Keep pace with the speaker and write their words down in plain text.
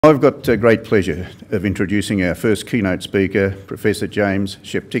I've got great pleasure of introducing our first keynote speaker, Professor James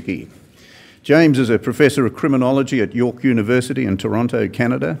Sheptycki. James is a Professor of Criminology at York University in Toronto,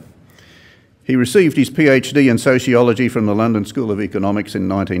 Canada. He received his PhD in Sociology from the London School of Economics in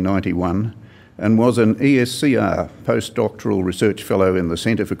 1991 and was an ESCR postdoctoral research fellow in the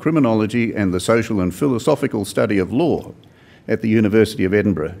Centre for Criminology and the Social and Philosophical Study of Law at the University of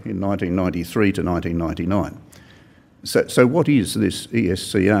Edinburgh in 1993 to 1999. So what is this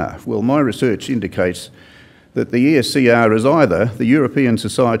ESCR? Well, my research indicates that the ESCR is either the European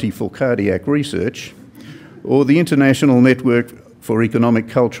Society for Cardiac Research or the International Network for Economic,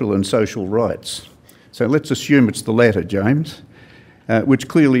 Cultural and Social Rights. So let's assume it's the latter, James, which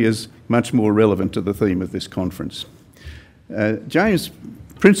clearly is much more relevant to the theme of this conference. James'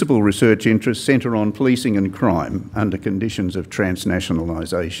 principal research interests centre on policing and crime under conditions of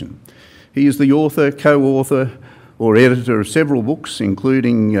transnationalisation. He is the author, co-author, or editor of several books,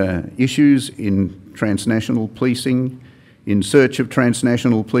 including Issues in Transnational Policing, In Search of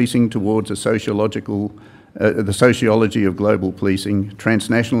Transnational Policing Towards the Sociology of Global Policing,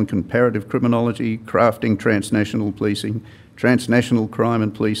 Transnational and Comparative Criminology, Crafting Transnational Policing, Transnational Crime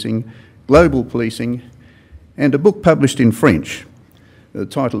and Policing, Global Policing, and a book published in French, the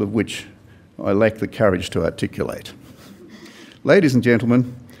title of which I lack the courage to articulate. Ladies and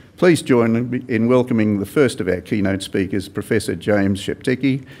gentlemen, please join me in welcoming the first of our keynote speakers, Professor James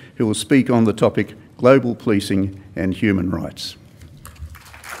Sheptycki, who will speak on the topic Global Policing and Human Rights.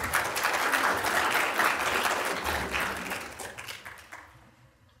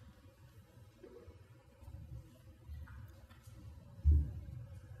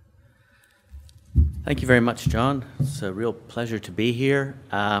 Thank you very much, John. It's a real pleasure to be here.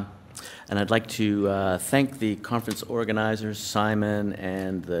 And I'd like to thank the conference organizers, Simon,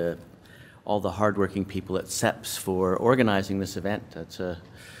 and all the hardworking people at CEPS for organizing this event. It's a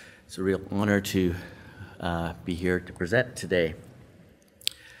real honor to be here to present today.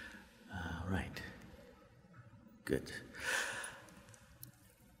 Right. Good.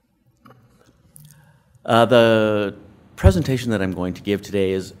 The presentation that I'm going to give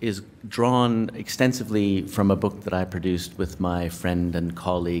today is drawn extensively from a book that I produced with my friend and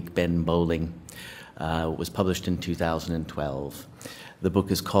colleague Ben Bowling. It was published in 2012. The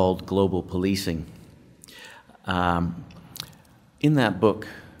book is called Global Policing. In that book,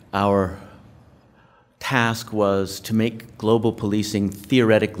 our task was to make global policing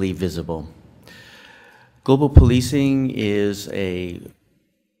theoretically visible. Global policing is a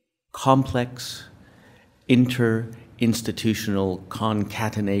complex, institutional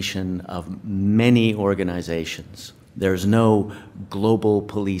concatenation of many organizations. There's no global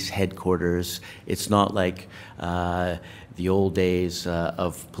police headquarters. It's not like the old days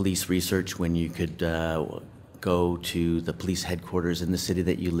of police research when you could go to the police headquarters in the city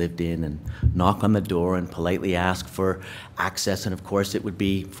that you lived in and knock on the door and politely ask for access, and of course it would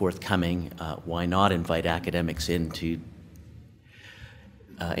be forthcoming. Why not invite academics in to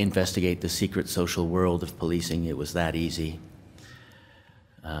investigate the secret social world of policing? It was that easy.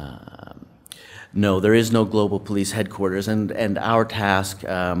 No, there is no global police headquarters, and our task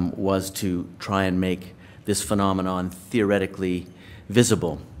was to try and make this phenomenon theoretically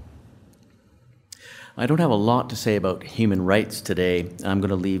visible. I don't have a lot to say about human rights today. I'm going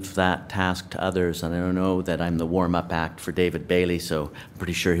to leave that task to others, and I don't know that I'm the warm-up act for David Bailey, so I'm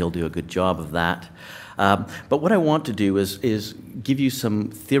pretty sure he'll do a good job of that. But what I want to do is give you some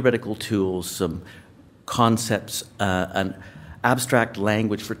theoretical tools, some concepts, an abstract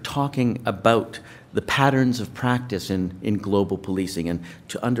language for talking about the patterns of practice in global policing, and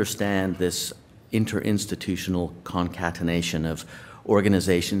to understand this interinstitutional concatenation of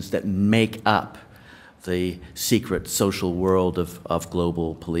organizations that make up the secret social world of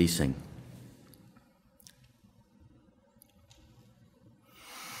global policing.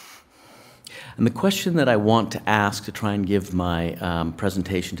 And the question that I want to ask to try and give my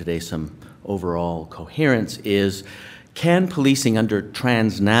presentation today some overall coherence is, can policing under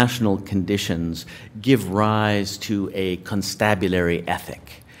transnational conditions give rise to a constabulary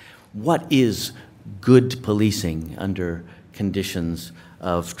ethic? What is good policing under conditions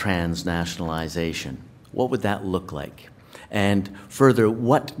of transnationalization? What would that look like? And further,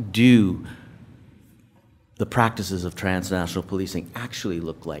 what do the practices of transnational policing actually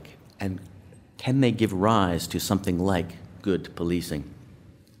look like? And can they give rise to something like good policing?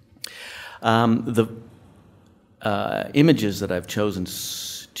 The images that I've chosen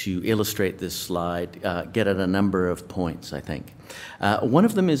to illustrate this slide get at a number of points, I think. One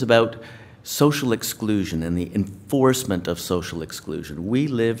of them is about social exclusion and the enforcement of social exclusion. We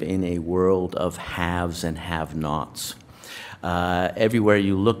live in a world of haves and have-nots. Everywhere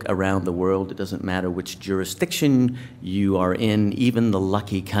you look around the world, it doesn't matter which jurisdiction you are in, even the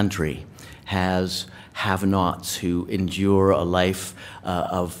lucky country has have-nots who endure a life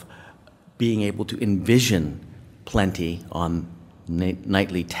of being able to envision plenty on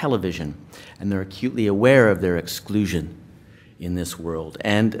nightly television, and they're acutely aware of their exclusion in this world,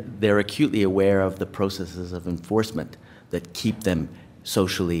 and they're acutely aware of the processes of enforcement that keep them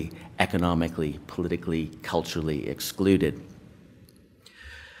socially, economically, politically, culturally excluded.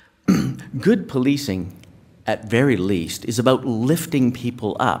 Good policing, at very least, is about lifting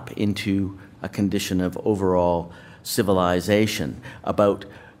people up into a condition of overall civilization, about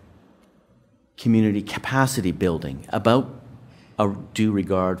community capacity building, about a due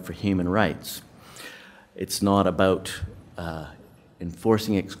regard for human rights. It's not about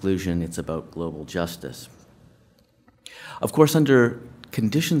enforcing exclusion, it's about global justice. Of course, under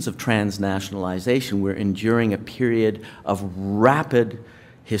conditions of transnationalization, we're enduring a period of rapid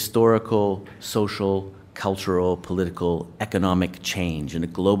historical, social, cultural, political, economic change. In a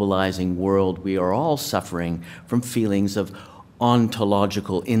globalizing world, we are all suffering from feelings of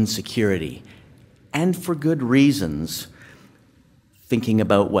ontological insecurity, and for good reasons. Thinking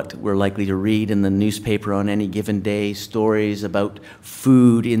about what we're likely to read in the newspaper on any given day, stories about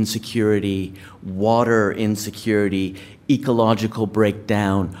food insecurity, water insecurity, ecological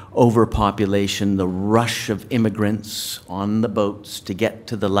breakdown, overpopulation, the rush of immigrants on the boats to get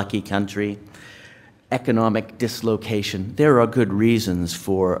to the lucky country, economic dislocation. There are good reasons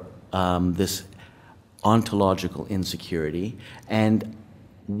for this ontological insecurity, and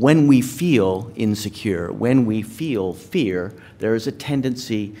when we feel insecure, when we feel fear, there is a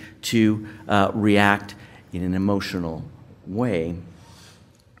tendency to react in an emotional way.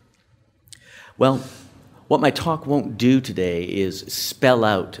 Well, what my talk won't do today is spell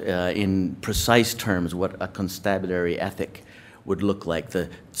out in precise terms what a constabulary ethic would look like, the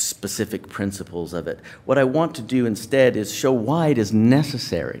specific principles of it. What I want to do instead is show why it is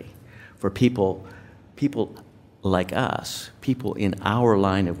necessary for people like us, people in our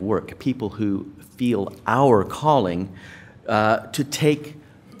line of work, people who feel our calling, to take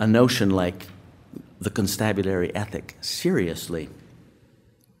a notion like the constabulary ethic seriously.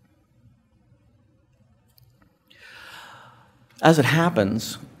 As it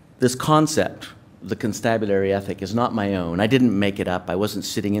happens, this concept, the constabulary ethic, is not my own. I didn't make it up. I wasn't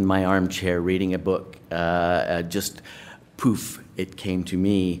sitting in my armchair reading a book, just poof, it came to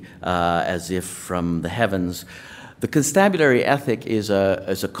me as if from the heavens. The constabulary ethic is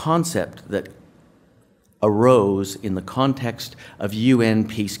a concept that arose in the context of UN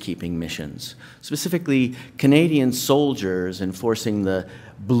peacekeeping missions, specifically Canadian soldiers enforcing the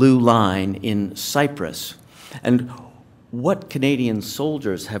blue line in Cyprus. And what Canadian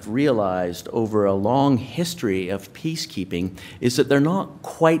soldiers have realized over a long history of peacekeeping is that they're not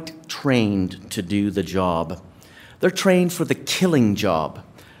quite trained to do the job. They're trained for the killing job.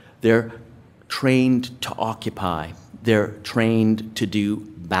 They're trained to occupy. They're trained to do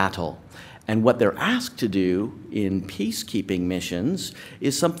battle. And what they're asked to do in peacekeeping missions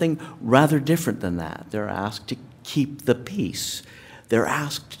is something rather different than that. They're asked to keep the peace. They're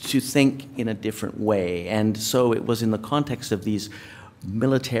asked to think in a different way. And so it was in the context of these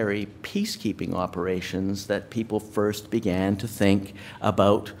military peacekeeping operations that people first began to think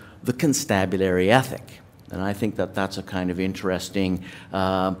about the constabulary ethic. And I think that that's a kind of interesting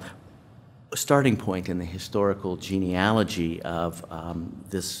starting point in the historical genealogy of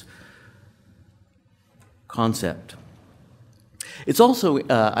this concept. It's also,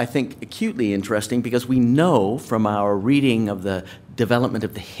 I think, acutely interesting because we know from our reading of the development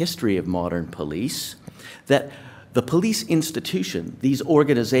of the history of modern police that the police institution, these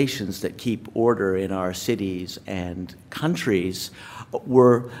organizations that keep order in our cities and countries,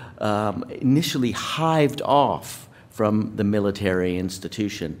 were initially hived off from the military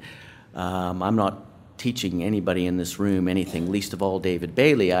institution. I'm not teaching anybody in this room anything, least of all David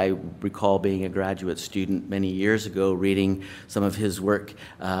Bailey. I recall being a graduate student many years ago reading some of his work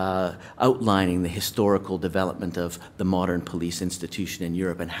outlining the historical development of the modern police institution in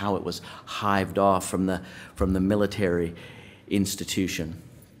Europe and how it was hived off from the military institution.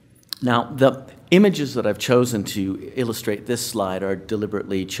 Now, the images that I've chosen to illustrate this slide are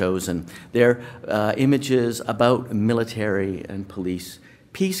deliberately chosen. They're images about military and police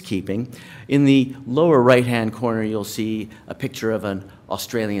peacekeeping. In the lower right-hand corner, you'll see a picture of an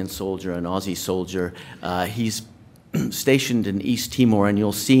Australian soldier, an Aussie soldier. He's stationed in East Timor, and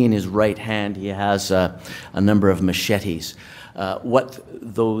you'll see in his right hand he has a number of machetes. What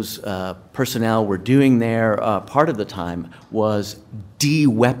those personnel were doing there part of the time was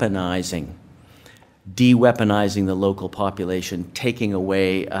de-weaponizing de-weaponizing the local population, taking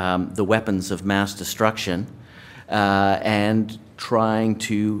away the weapons of mass destruction, and trying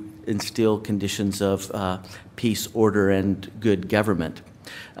to instill conditions of peace, order, and good government.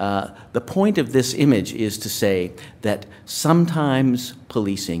 The point of this image is to say that sometimes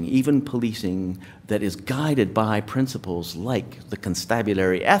policing, even policing that is guided by principles like the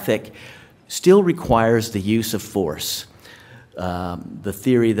constabulary ethic, still requires the use of force. The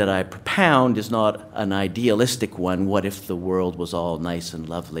theory that I propound is not an idealistic one. What if the world was all nice and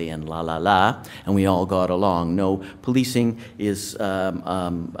lovely and la la la, and we all got along? No, policing is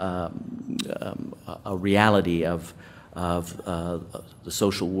a reality of the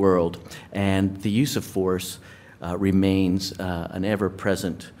social world, and the use of force remains an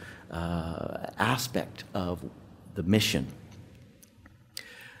ever-present aspect of the mission.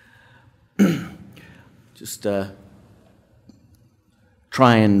 Just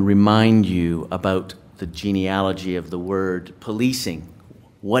try and remind you about the genealogy of the word policing.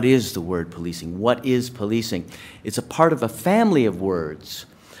 What is the word policing? What is policing? It's a part of a family of words,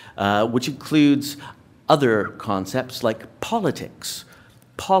 which includes other concepts like politics,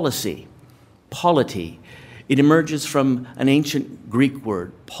 policy, polity. It emerges from an ancient Greek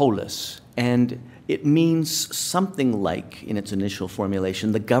word, polis, and it means something like, in its initial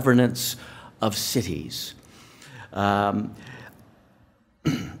formulation, the governance of cities.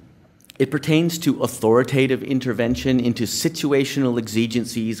 It pertains to authoritative intervention into situational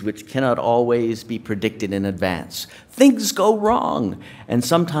exigencies which cannot always be predicted in advance. Things go wrong, and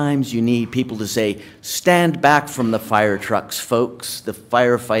sometimes you need people to say, stand back from the fire trucks, folks. The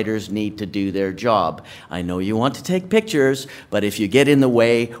firefighters need to do their job. I know you want to take pictures, but if you get in the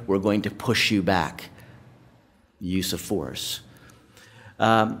way, we're going to push you back. Use of force.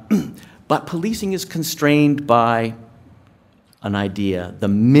 But policing is constrained by an idea, the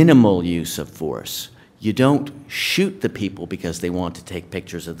minimal use of force. You don't shoot the people because they want to take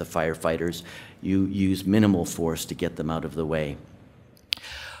pictures of the firefighters. You use minimal force to get them out of the way.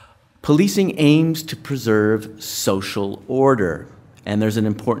 Policing aims to preserve social order, and there's an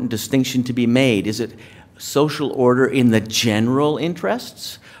important distinction to be made. Is it social order in the general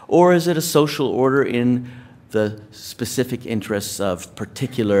interests, or is it a social order in the specific interests of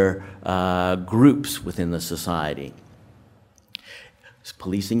particular groups within the society?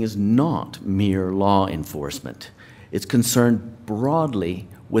 Policing is not mere law enforcement. It's concerned broadly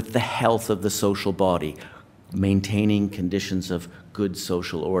with the health of the social body, maintaining conditions of good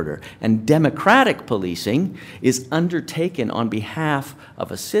social order. And democratic policing is undertaken on behalf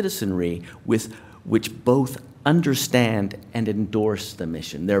of a citizenry which both understand and endorse the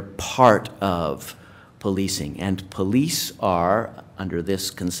mission. They're part of policing, and police are, under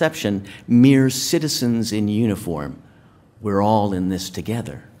this conception, mere citizens in uniform. We're all in this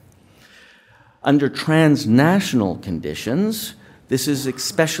together. Under transnational conditions, this is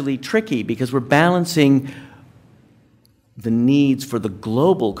especially tricky because we're balancing the needs for the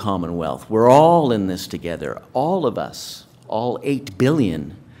global commonwealth. We're all in this together, all of us, all 8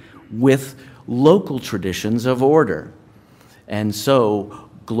 billion, with local traditions of order. And so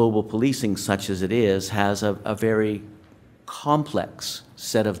global policing, such as it is, has a very complex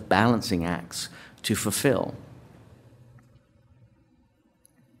set of balancing acts to fulfill.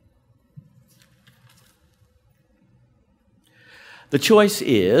 The choice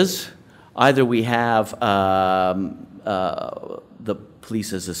is either we have the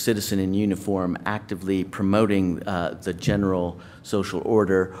police as a citizen in uniform actively promoting the general social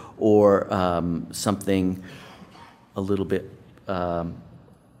order, or something a little bit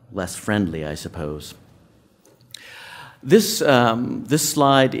less friendly, I suppose. This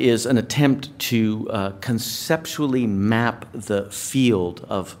slide is an attempt to conceptually map the field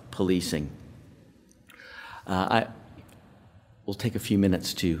of policing. We'll take a few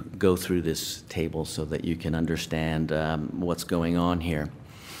minutes to go through this table so that you can understand what's going on here.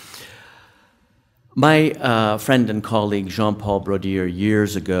 My friend and colleague Jean-Paul Brodier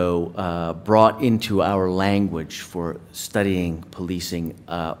years ago brought into our language for studying policing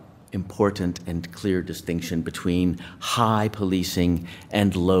important and clear distinction between high policing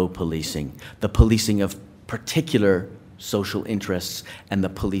and low policing, the policing of particular social interests and the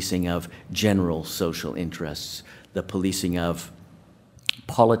policing of general social interests, the policing of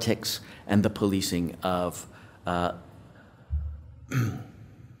politics and the policing of the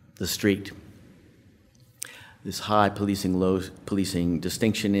street. This high policing, low policing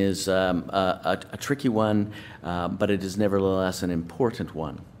distinction is a tricky one, but it is nevertheless an important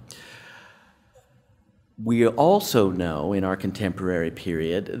one. We also know in our contemporary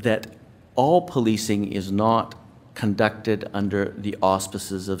period that all policing is not conducted under the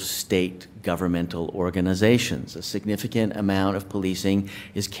auspices of state governmental organizations. A significant amount of policing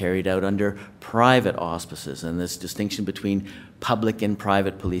is carried out under private auspices, and this distinction between public and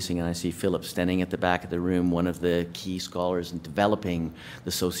private policing, and I see Philip standing at the back of the room, one of the key scholars in developing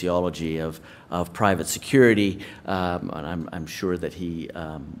the sociology of private security, and I'm sure that he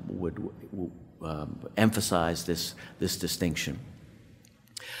would emphasize this distinction.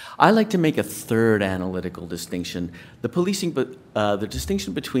 I like to make a third analytical distinction, the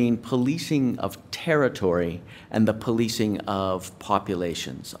distinction between policing of territory and the policing of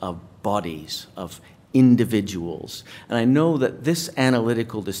populations, of bodies, of individuals. And I know that this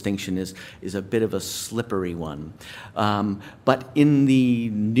analytical distinction is a bit of a slippery one. But in the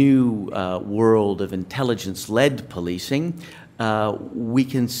new world of intelligence-led policing, we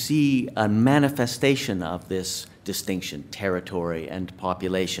can see a manifestation of this distinction, territory and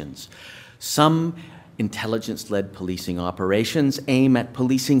populations. Some intelligence-led policing operations aim at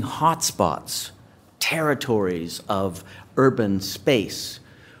policing hotspots, territories of urban space,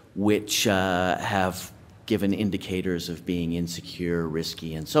 which have given indicators of being insecure,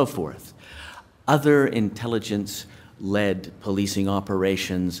 risky, and so forth. Other intelligence-led policing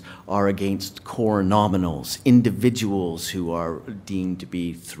operations are against core nominals, individuals who are deemed to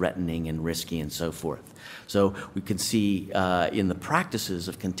be threatening and risky, and so forth. So we can see in the practices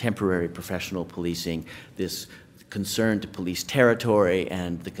of contemporary professional policing this concern to police territory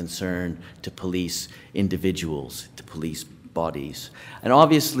and the concern to police individuals, to police bodies. And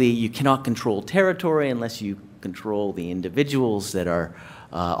obviously you cannot control territory unless you control the individuals that are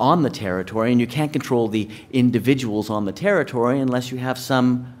on the territory, and you can't control the individuals on the territory unless you have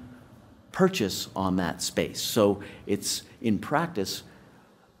some purchase on that space. So it's, in practice,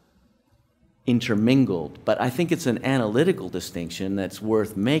 intermingled, but I think it's an analytical distinction that's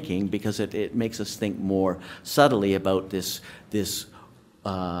worth making because it makes us think more subtly about this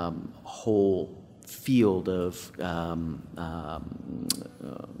whole field of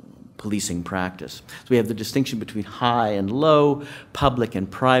policing practice. So we have the distinction between high and low, public and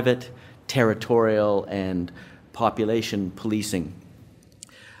private, territorial and population policing.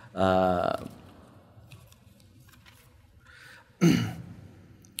 I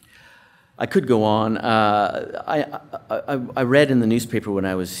could go on. I read in the newspaper when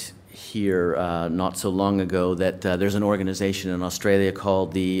I was here not so long ago that there's an organization in Australia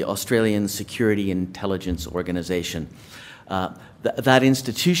called the Australian Security Intelligence Organization. That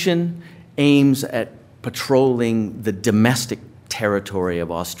institution aims at patrolling the domestic territory of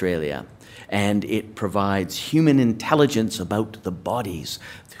Australia, and it provides human intelligence about the bodies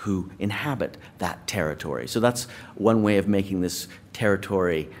who inhabit that territory. So that's one way of making this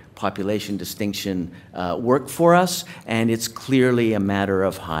territory population distinction work for us, and it's clearly a matter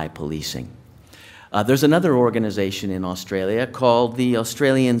of high policing. There's another organization in Australia called the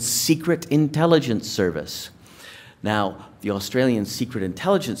Australian Secret Intelligence Service. Now, the Australian Secret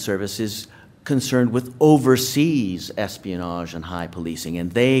Intelligence Service is concerned with overseas espionage and high policing,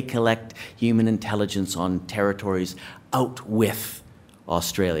 and they collect human intelligence on territories out with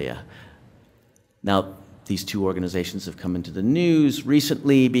Australia. Now, these two organizations have come into the news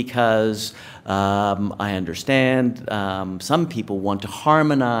recently because I understand some people want to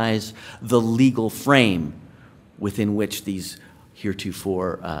harmonize the legal frame within which these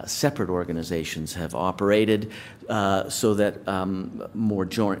heretofore separate organizations have operated so that more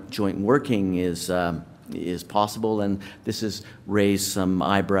joint working is possible, and this has raised some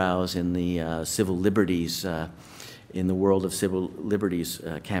eyebrows in the civil liberties in the world of civil liberties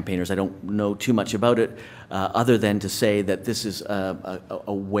campaigners. I don't know too much about it other than to say that this is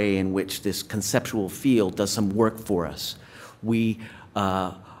a way in which this conceptual field does some work for us.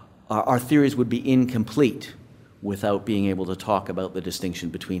 Our theories would be incomplete without being able to talk about the distinction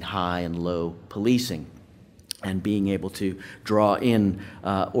between high and low policing and being able to draw in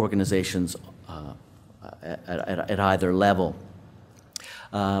organizations at either level.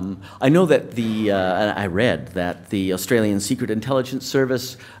 I know that I read that the Australian Secret Intelligence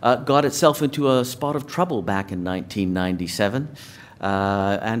Service got itself into a spot of trouble back in 1997.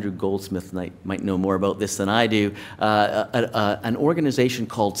 Andrew Goldsmith might know more about this than I do. An organization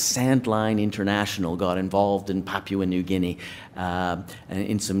called Sandline International got involved in Papua New Guinea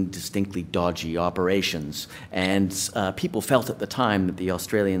in some distinctly dodgy operations. And people felt at the time that the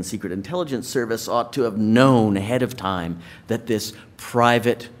Australian Secret Intelligence Service ought to have known ahead of time that this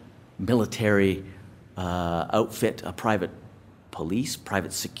private military outfit, a private police,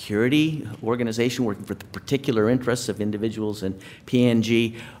 private security organization working for the particular interests of individuals in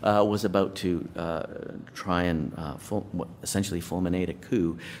PNG, was about to try and essentially fulminate a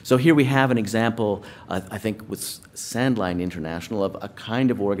coup. So here we have an example, I think, with Sandline International of a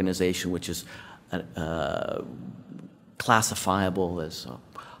kind of organization which is classifiable as a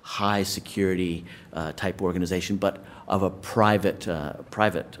high security type organization, but of a private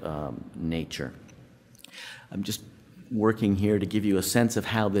nature. I'm just working here to give you a sense of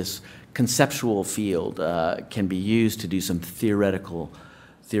how this conceptual field can be used to do some theoretical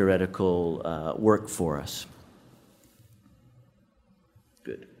work for us.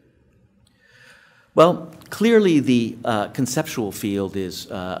 Good. Well, clearly the conceptual field is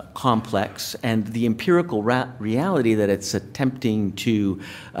complex, and the empirical reality that it's attempting to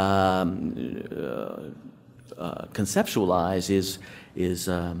conceptualize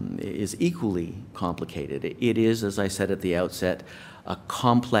is equally complicated. It is, as I said at the outset, a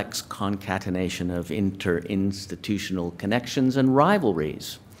complex concatenation of interinstitutional connections and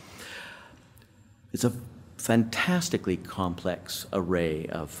rivalries. It's a fantastically complex array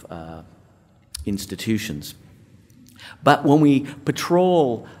of institutions. But when we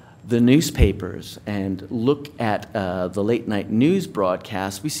patrol the newspapers and look at the late night news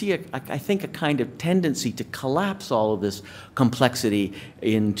broadcasts, we see, I think, a kind of tendency to collapse all of this complexity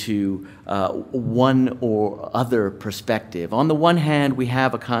into one or other perspective. On the one hand, we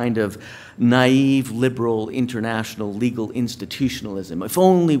have a kind of naive, liberal, international legal institutionalism. If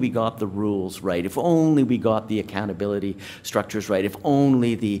only we got the rules right, if only we got the accountability structures right, if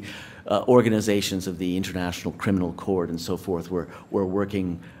only the organizations of the International Criminal Court and so forth were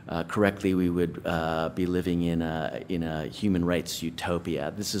working correctly, we would be living in a human rights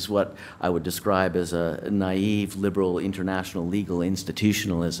utopia. This is what I would describe as a naive, liberal, international legal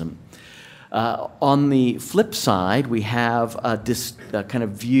institutionalism. On the flip side, we have a kind of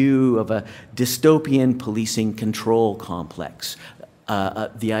view of a dystopian policing control complex.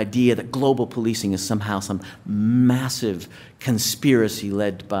 The idea that global policing is somehow some massive conspiracy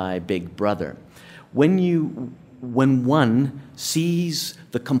led by Big Brother. When one sees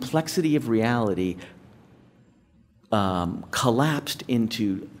the complexity of reality collapsed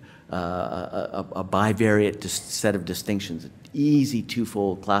into a bivariate set of distinctions, an easy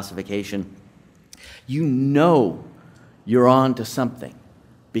twofold classification, you know you're on to something,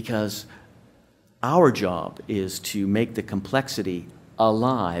 because our job is to make the complexity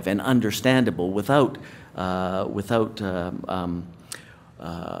alive and understandable without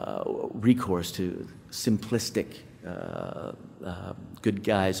recourse to simplistic good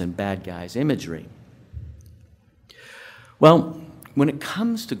guys and bad guys imagery. Well, when it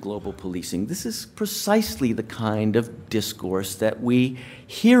comes to global policing, this is precisely the kind of discourse that we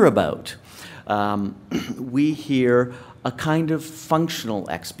hear about. We hear a kind of functional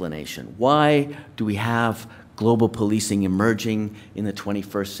explanation. Why do we have global policing emerging in the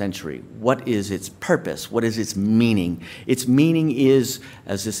 21st century? What is its purpose? What is its meaning? Its meaning is,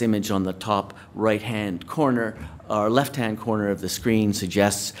 as this image on the top right-hand corner, or left-hand corner of the screen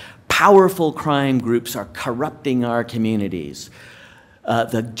suggests, powerful crime groups are corrupting our communities.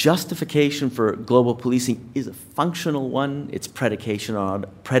 The justification for global policing is a functional one. It's predicated on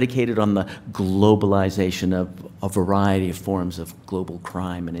the globalization of a variety of forms of global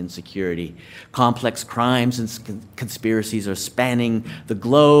crime and insecurity. Complex crimes and conspiracies are spanning the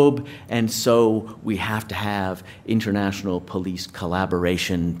globe, and so we have to have international police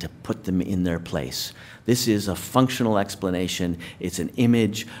collaboration to put them in their place. This is a functional explanation. It's an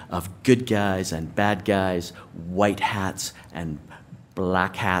image of good guys and bad guys, white hats and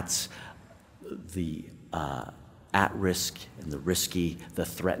black hats, the at-risk and the risky, the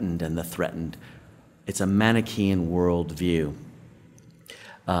threatened and the threatened. It's a Manichaean worldview.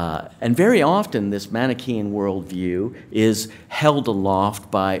 And very often this Manichaean worldview is held aloft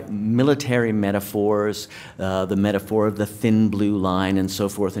by military metaphors, the metaphor of the thin blue line and so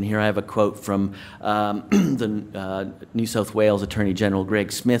forth. And here I have a quote from the New South Wales Attorney General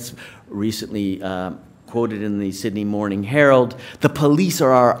Greg Smith, recently quoted in the Sydney Morning Herald: "The police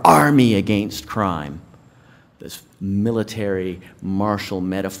are our army against crime." This military martial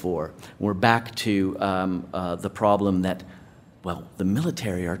metaphor. We're back to the problem that, well, the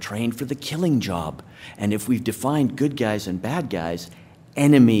military are trained for the killing job. And if we've defined good guys and bad guys,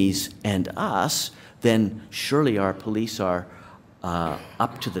 enemies and us, then surely our police are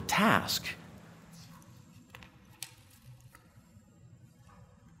up to the task.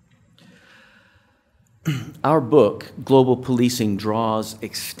 Our book, Global Policing, draws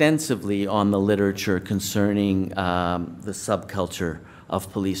extensively on the literature concerning the subculture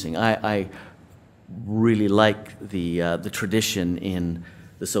of policing. I really like the tradition in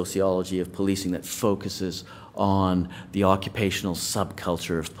the sociology of policing that focuses on the occupational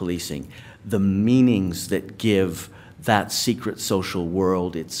subculture of policing, the meanings that give that secret social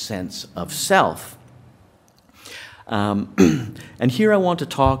world its sense of self. And here I want to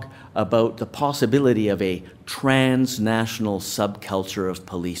talk about the possibility of a transnational subculture of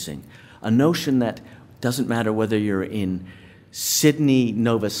policing, a notion that doesn't matter whether you're in Sydney,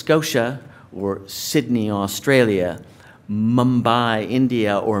 Nova Scotia, or Sydney, Australia, Mumbai,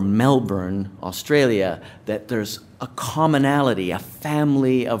 India, or Melbourne, Australia, that there's a commonality, a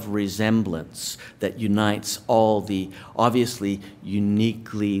family of resemblance that unites all the obviously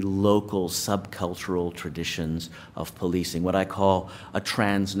uniquely local subcultural traditions of policing, what I call a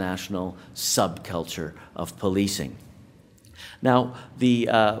transnational subculture of policing. Now,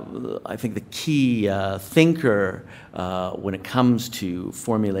 I think the key thinker when it comes to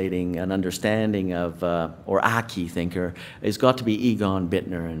formulating an understanding of, or a key thinker, has got to be Egon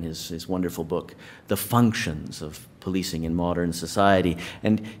Bittner in his wonderful book, The Functions of Policing in Modern Society.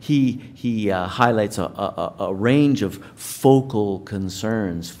 And he highlights a range of focal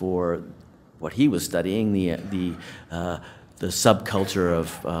concerns for what he was studying, the subculture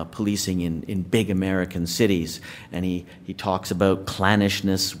of policing in big American cities. And he talks about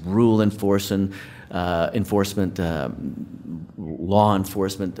clannishness, rule enforcement, law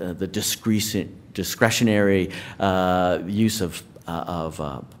enforcement, the discretionary use of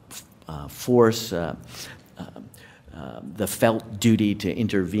force, the felt duty to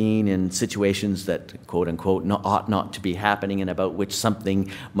intervene in situations that, quote unquote, ought not to be happening and about which something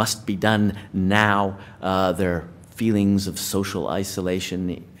must be done now. Their feelings of social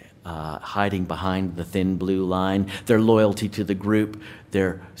isolation, hiding behind the thin blue line, their loyalty to the group,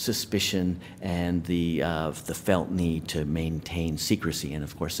 their suspicion, and the felt need to maintain secrecy. And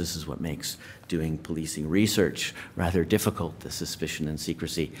of course, this is what makes doing policing research rather difficult, the suspicion and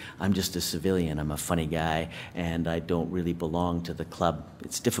secrecy. I'm just a civilian, I'm a funny guy, and I don't really belong to the club.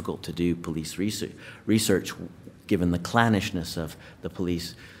 It's difficult to do police research given the clannishness of the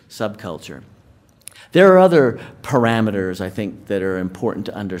police subculture. There are other parameters, I think, that are important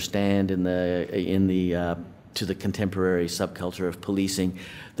to understand to the contemporary subculture of policing: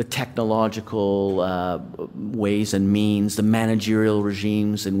 the technological ways and means, the managerial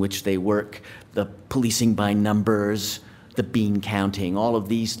regimes in which they work, the policing by numbers, the bean counting. All of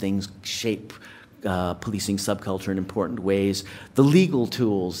these things shape policing subculture in important ways, the legal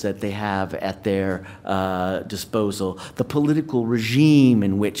tools that they have at their disposal, the political regime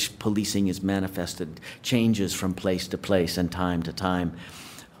in which policing is manifested changes from place to place and time to time.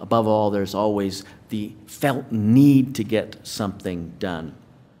 Above all, there's always the felt need to get something done.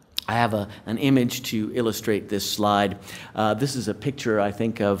 I have an image to illustrate this slide. This is a picture, I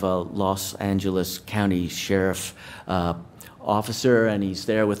think, of a Los Angeles County Sheriff officer, and he's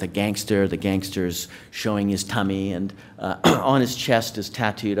there with a gangster. The gangster's showing his tummy, and on his chest is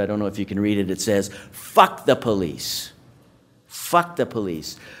tattooed, I don't know if you can read it, it says, "Fuck the police." Fuck the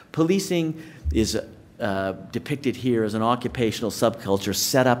police. Policing is depicted here as an occupational subculture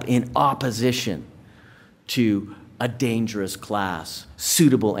set up in opposition to a dangerous class,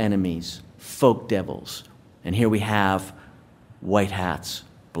 suitable enemies, folk devils. And here we have white hats,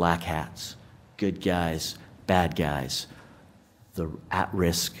 black hats, good guys, bad guys, the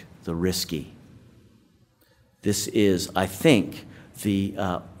at-risk, the risky. This is, I think,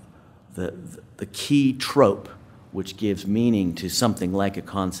 the key trope which gives meaning to something like a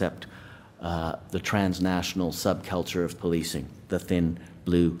concept, the transnational subculture of policing, the thin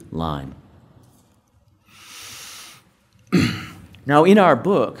blue line. Now, in our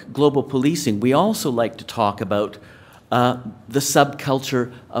book, Global Policing, we also like to talk about the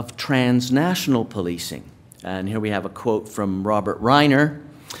subculture of transnational policing. And here we have a quote from Robert Reiner,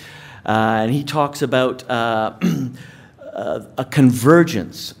 and he talks about a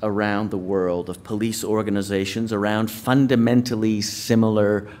convergence around the world of police organizations around fundamentally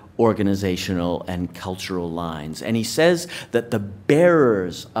similar organizational and cultural lines. And he says that the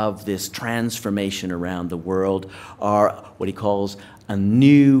bearers of this transformation around the world are what he calls a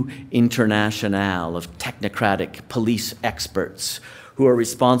new internationale of technocratic police experts who are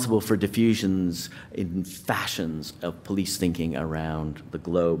responsible for diffusions in fashions of police thinking around the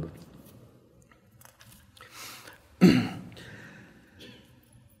globe.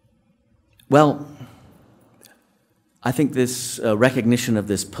 Well, I think this recognition of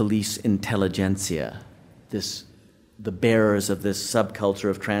this police intelligentsia, the bearers of this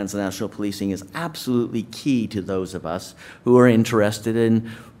subculture of transnational policing, is absolutely key to those of us who are interested in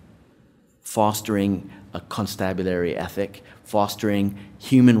fostering a constabulary ethic, fostering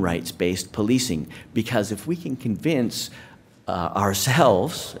human rights-based policing. Because if we can convince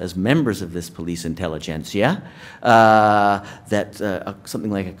ourselves, as members of this police intelligentsia, that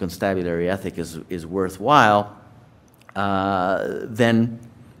something like a constabulary ethic is worthwhile, then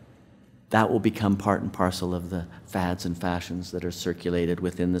that will become part and parcel of the fads and fashions that are circulated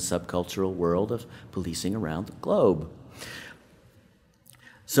within the subcultural world of policing around the globe.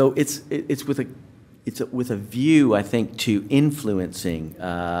 So it's with a view, I think, to influencing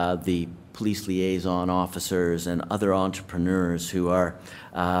the police liaison officers and other entrepreneurs who are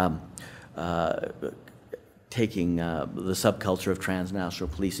taking the subculture of transnational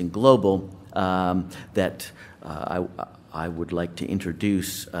policing global, that I would like to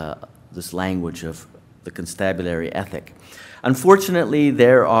introduce this language of the constabulary ethic. Unfortunately,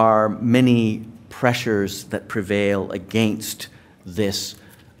 there are many pressures that prevail against this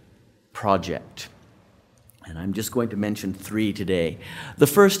project. And I'm just going to mention three today. The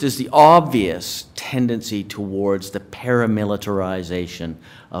first is the obvious tendency towards the paramilitarization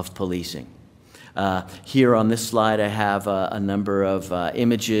of policing. Here on this slide I have a number of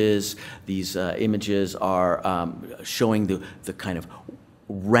images. These images are showing the kind of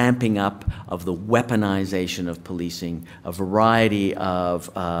ramping up of the weaponization of policing, a variety of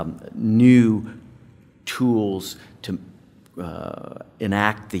new tools to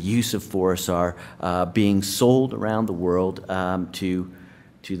enact the use of force are being sold around the world to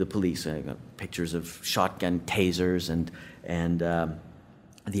the police. Pictures of shotgun tasers and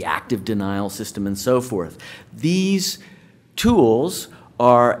the active denial system and so forth. These tools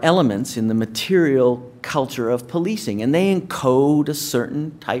are elements in the material culture of policing, and they encode a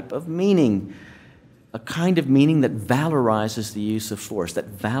certain type of meaning, a kind of meaning that valorizes the use of force,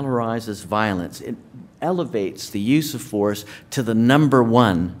 that valorizes violence. It elevates the use of force to the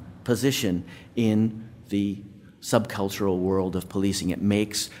 #1 position in the subcultural world of policing. It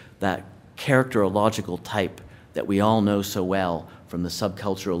makes that characterological type that we all know so well from the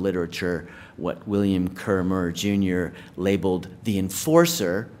subcultural literature, what William Kerr Murr Jr. labeled the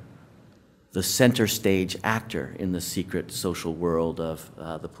enforcer, the center stage actor in the secret social world of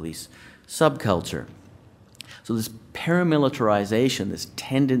the police subculture. So this paramilitarization, this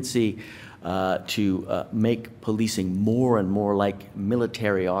tendency to make policing more and more like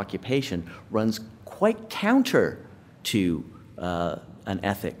military occupation runs quite counter to an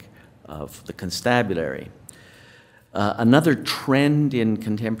ethic of the constabulary. Another trend in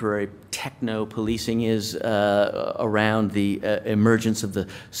contemporary techno-policing is around the emergence of the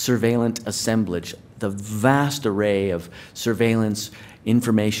surveillance assemblage, the vast array of surveillance,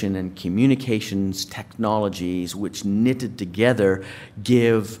 information, and communications technologies which knitted together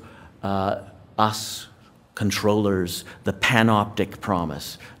give us controllers the panoptic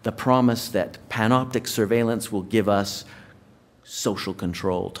promise, the promise that panoptic surveillance will give us social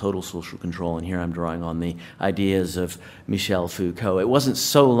control, total social control, and here I'm drawing on the ideas of Michel Foucault. It wasn't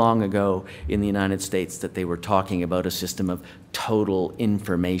so long ago in the United States that they were talking about a system of total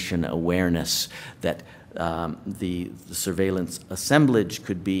information awareness, that the surveillance assemblage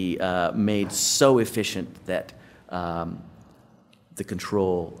could be made so efficient that the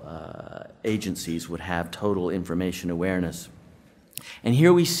control agencies would have total information awareness. And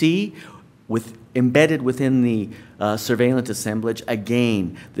here we see, embedded within the surveillance assemblage,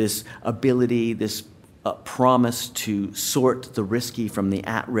 again, this ability, this promise to sort the risky from the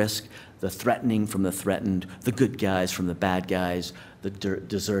at-risk, the threatening from the threatened, the good guys from the bad guys, the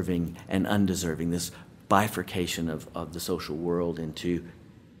deserving and undeserving, this bifurcation of the social world into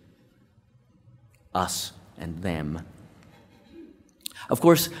us and them. Of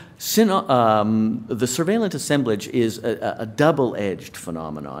course, the surveillance assemblage is a double-edged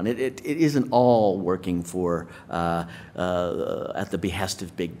phenomenon. It isn't all working for at the behest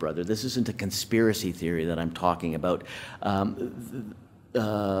of Big Brother. This isn't a conspiracy theory that I'm talking about.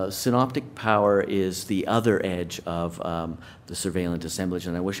 Synoptic power is the other edge of the surveillance assemblage,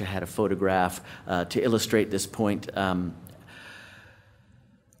 and I wish I had a photograph to illustrate this point.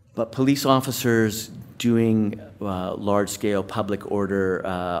 But police officers doing large-scale public order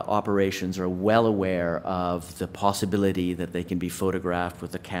operations are well aware of the possibility that they can be photographed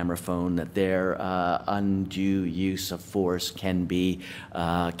with a camera phone, that their undue use of force can be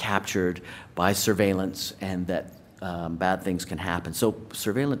captured by surveillance, and that bad things can happen. So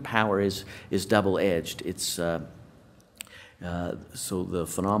surveillance power is double-edged. It's so the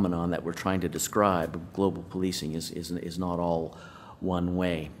phenomenon that we're trying to describe, global policing, is not all one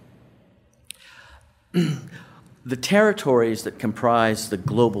way. The territories that comprise the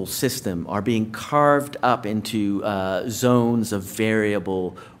global system are being carved up into zones of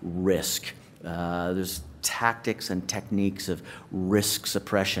variable risk. There's tactics and techniques of risk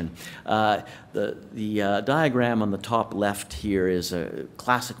suppression. The diagram on the top left here is a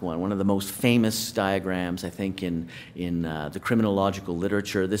classic one of the most famous diagrams, I think, in the criminological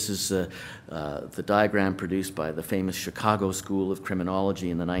literature. This is the diagram produced by the famous Chicago School of Criminology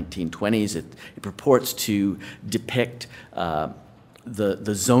in the 1920s. It purports to depict the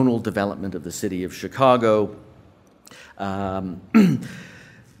zonal development of the city of Chicago.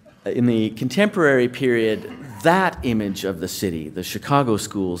 In the contemporary period, that image of the city, the Chicago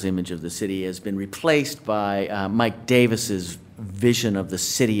School's image of the city, has been replaced by Mike Davis's vision of the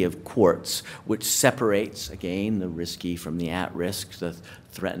city of quartz, which separates, again, the risky from the at-risk, the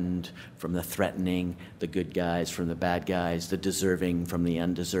threatened from the threatening, the good guys from the bad guys, the deserving from the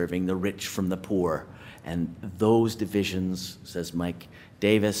undeserving, the rich from the poor. And those divisions, says Mike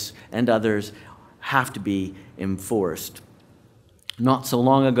Davis and others, have to be enforced. Not so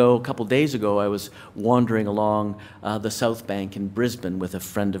long ago, a couple days ago, I was wandering along the South Bank in Brisbane with a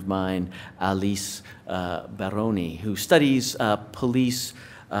friend of mine, Alice Baroni, who studies police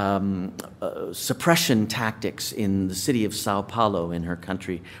suppression tactics in the city of Sao Paulo, in her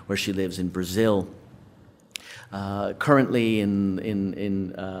country where she lives in Brazil. Currently, in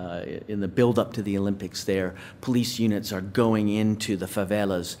the build-up to the Olympics there, police units are going into the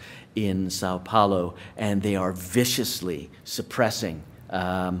favelas in Sao Paulo, and they are viciously suppressing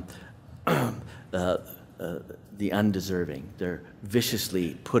the undeserving. They're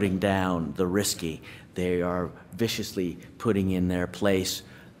viciously putting down the risky. They are viciously putting in their place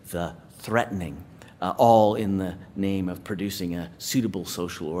the threatening. All in the name of producing a suitable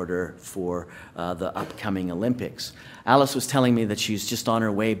social order for the upcoming Olympics. Alice was telling me that she's just on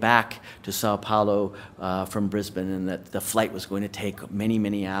her way back to Sao Paulo from Brisbane, and that the flight was going to take many,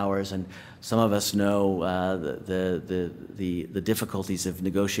 many hours, and some of us know the difficulties of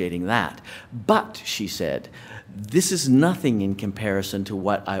negotiating that. But, she said, this is nothing in comparison to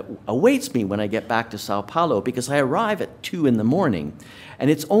what awaits me when I get back to Sao Paulo, because I arrive at 2 in the morning, and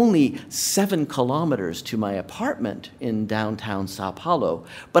it's only 7 kilometers to my apartment in downtown Sao Paulo,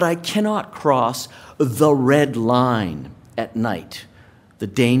 but I cannot cross the red line at night. The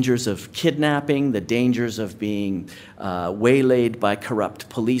dangers of kidnapping, the dangers of being waylaid by corrupt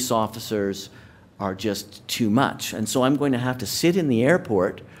police officers are just too much. And so I'm going to have to sit in the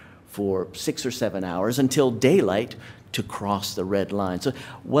airport for 6 or 7 hours until daylight to cross the red line. So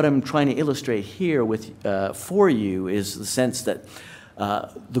what I'm trying to illustrate here for you is the sense that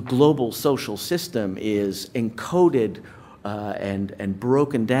the global social system is encoded and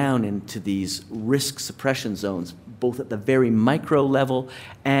broken down into these risk suppression zones, both at the very micro level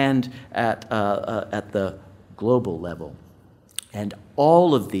and at the global level. And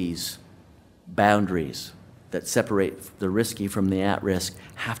all of these boundaries that separate the risky from the at-risk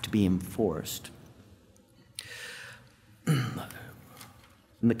have to be enforced. In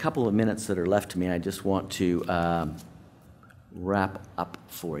the couple of minutes that are left to me, I just want to wrap up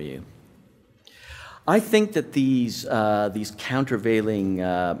for you. I think that these countervailing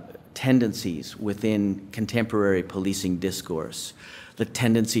tendencies within contemporary policing discourse, the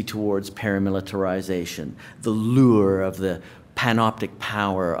tendency towards paramilitarization, the lure of the panoptic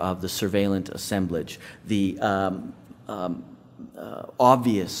power of the surveillance assemblage, the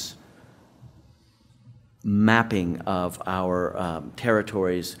obvious mapping of our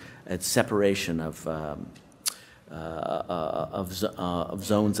territories at separation of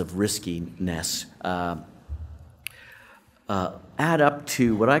zones of riskiness, add up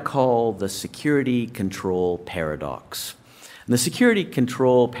to what I call the security control paradox. And the security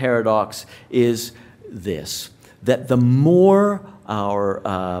control paradox is this, that the more our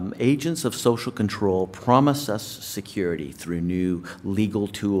agents of social control promise us security through new legal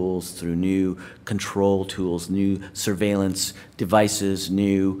tools, through new control tools, new surveillance devices,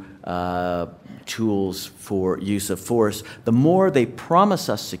 new tools for use of force, the more they promise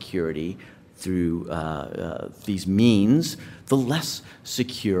us security through these means, the less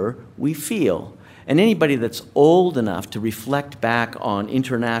secure we feel. And anybody that's old enough to reflect back on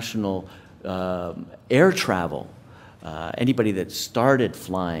international air travel, anybody that started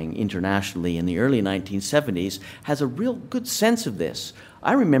flying internationally in the early 1970s has a real good sense of this.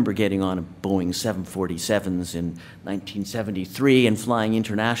 I remember getting on a Boeing 747s in 1973 and flying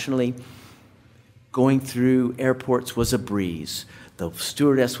internationally. Going through airports was a breeze. The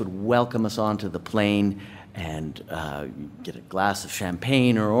stewardess would welcome us onto the plane and get a glass of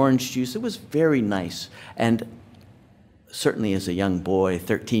champagne or orange juice. It was very nice. And certainly as a young boy,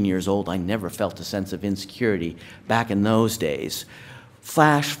 13 years old, I never felt a sense of insecurity back in those days.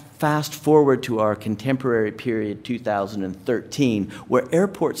 Flash fast forward to our contemporary period, 2013, where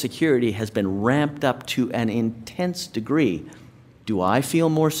airport security has been ramped up to an intense degree. Do I feel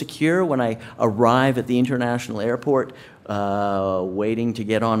more secure when I arrive at the international airport waiting to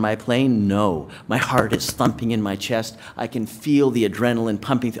get on my plane? No. My heart is thumping in my chest. I can feel the adrenaline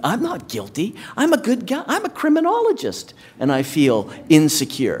pumping. I'm not guilty. I'm a good guy. I'm a criminologist. And I feel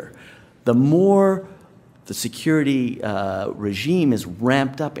insecure. The more the security regime is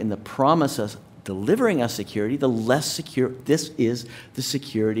ramped up in the promise of delivering us security, the less secure. This is the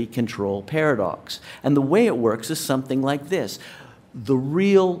security control paradox. And the way it works is something like this. The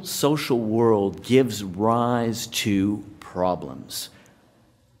real social world gives rise to problems.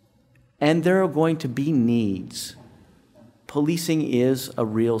 And there are going to be needs. Policing is a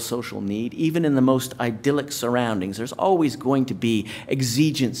real social need. Even in the most idyllic surroundings, there's always going to be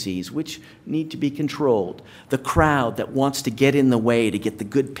exigencies which need to be controlled. The crowd that wants to get in the way to get the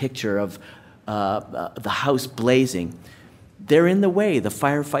good picture of the house blazing, they're in the way. The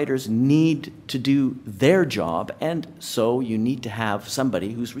firefighters need to do their job, and so you need to have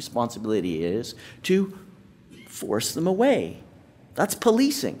somebody whose responsibility is to force them away. That's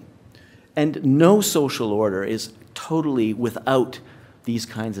policing. And no social order is totally without these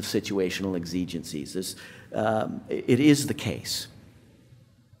kinds of situational exigencies. It is the case.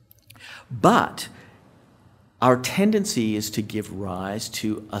 But our tendency is to give rise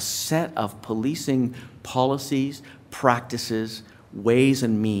to a set of policing policies, practices, ways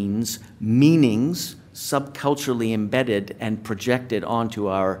and means, meanings, subculturally embedded and projected onto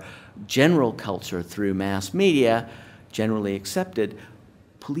our general culture through mass media, generally accepted,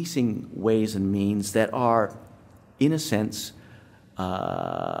 policing ways and means that are, in a sense,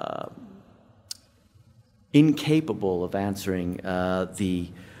 incapable of answering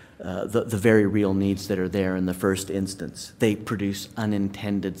the very real needs that are there in the first instance. They produce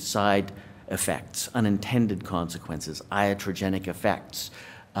unintended side effects, unintended consequences, iatrogenic effects.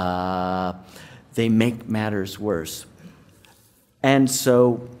 They make matters worse. And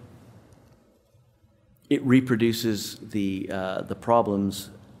so it reproduces the problems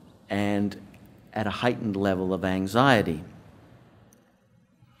and at a heightened level of anxiety.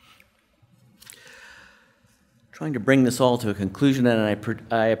 Trying to bring this all to a conclusion, and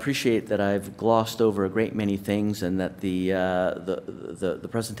I appreciate that I've glossed over a great many things, and that the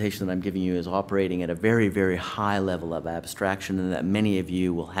presentation that I'm giving you is operating at a very, very high level of abstraction, and that many of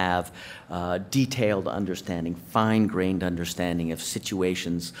you will have detailed understanding, fine-grained understanding of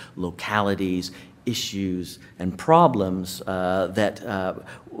situations, localities, issues, and problems that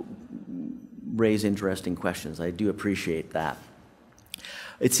raise interesting questions. I do appreciate that.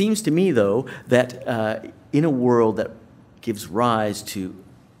 It seems to me, though, that in a world that gives rise to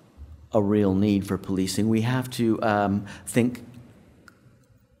a real need for policing, we have to think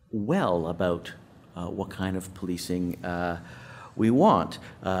well about what kind of policing we want.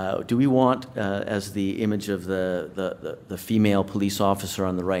 Do we want, as the image of the female police officer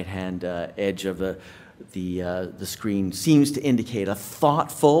on the right-hand edge of the screen seems to indicate, a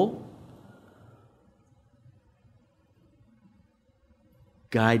thoughtful,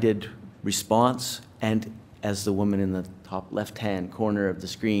 guided response, and as the woman in the top left-hand corner of the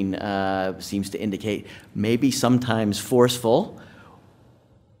screen seems to indicate, maybe sometimes forceful,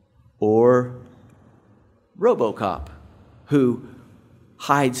 or RoboCop, who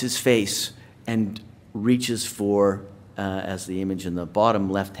hides his face and reaches for, as the image in the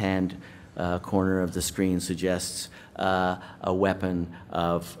bottom left-hand corner of the screen suggests, a weapon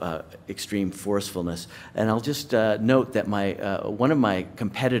of extreme forcefulness. And I'll just note that one of my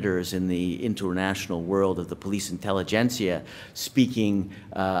competitors in the international world of the police intelligentsia, speaking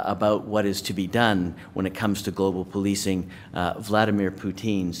about what is to be done when it comes to global policing, Vladimir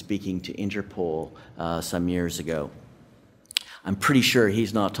Putin, speaking to Interpol some years ago. I'm pretty sure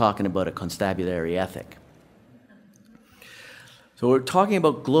he's not talking about a constabulary ethic. So we're talking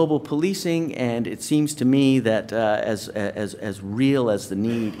about global policing, and it seems to me that as real as the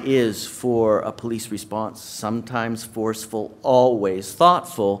need is for a police response, sometimes forceful, always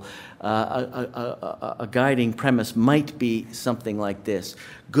thoughtful, a guiding premise might be something like this.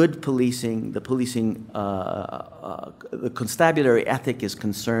 Good policing, the constabulary ethic is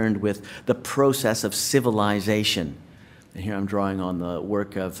concerned with the process of civilization. And here I'm drawing on the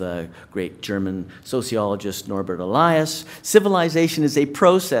work of the great German sociologist Norbert Elias. Civilization is a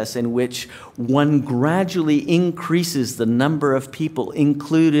process in which one gradually increases the number of people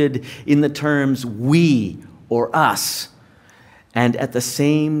included in the terms we or us, and at the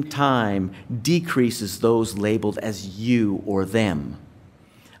same time decreases those labeled as you or them,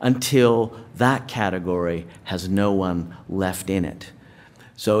 until that category has no one left in it.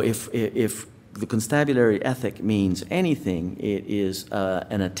 So if the constabulary ethic means anything, it is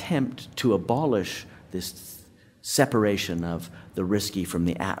an attempt to abolish this separation of the risky from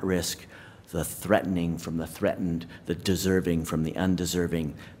the at-risk, the threatening from the threatened, the deserving from the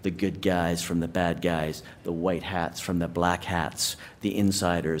undeserving, the good guys from the bad guys, the white hats from the black hats, the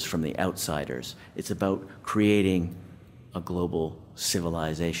insiders from the outsiders. It's about creating a global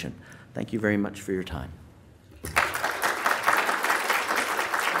civilization. Thank you very much for your time.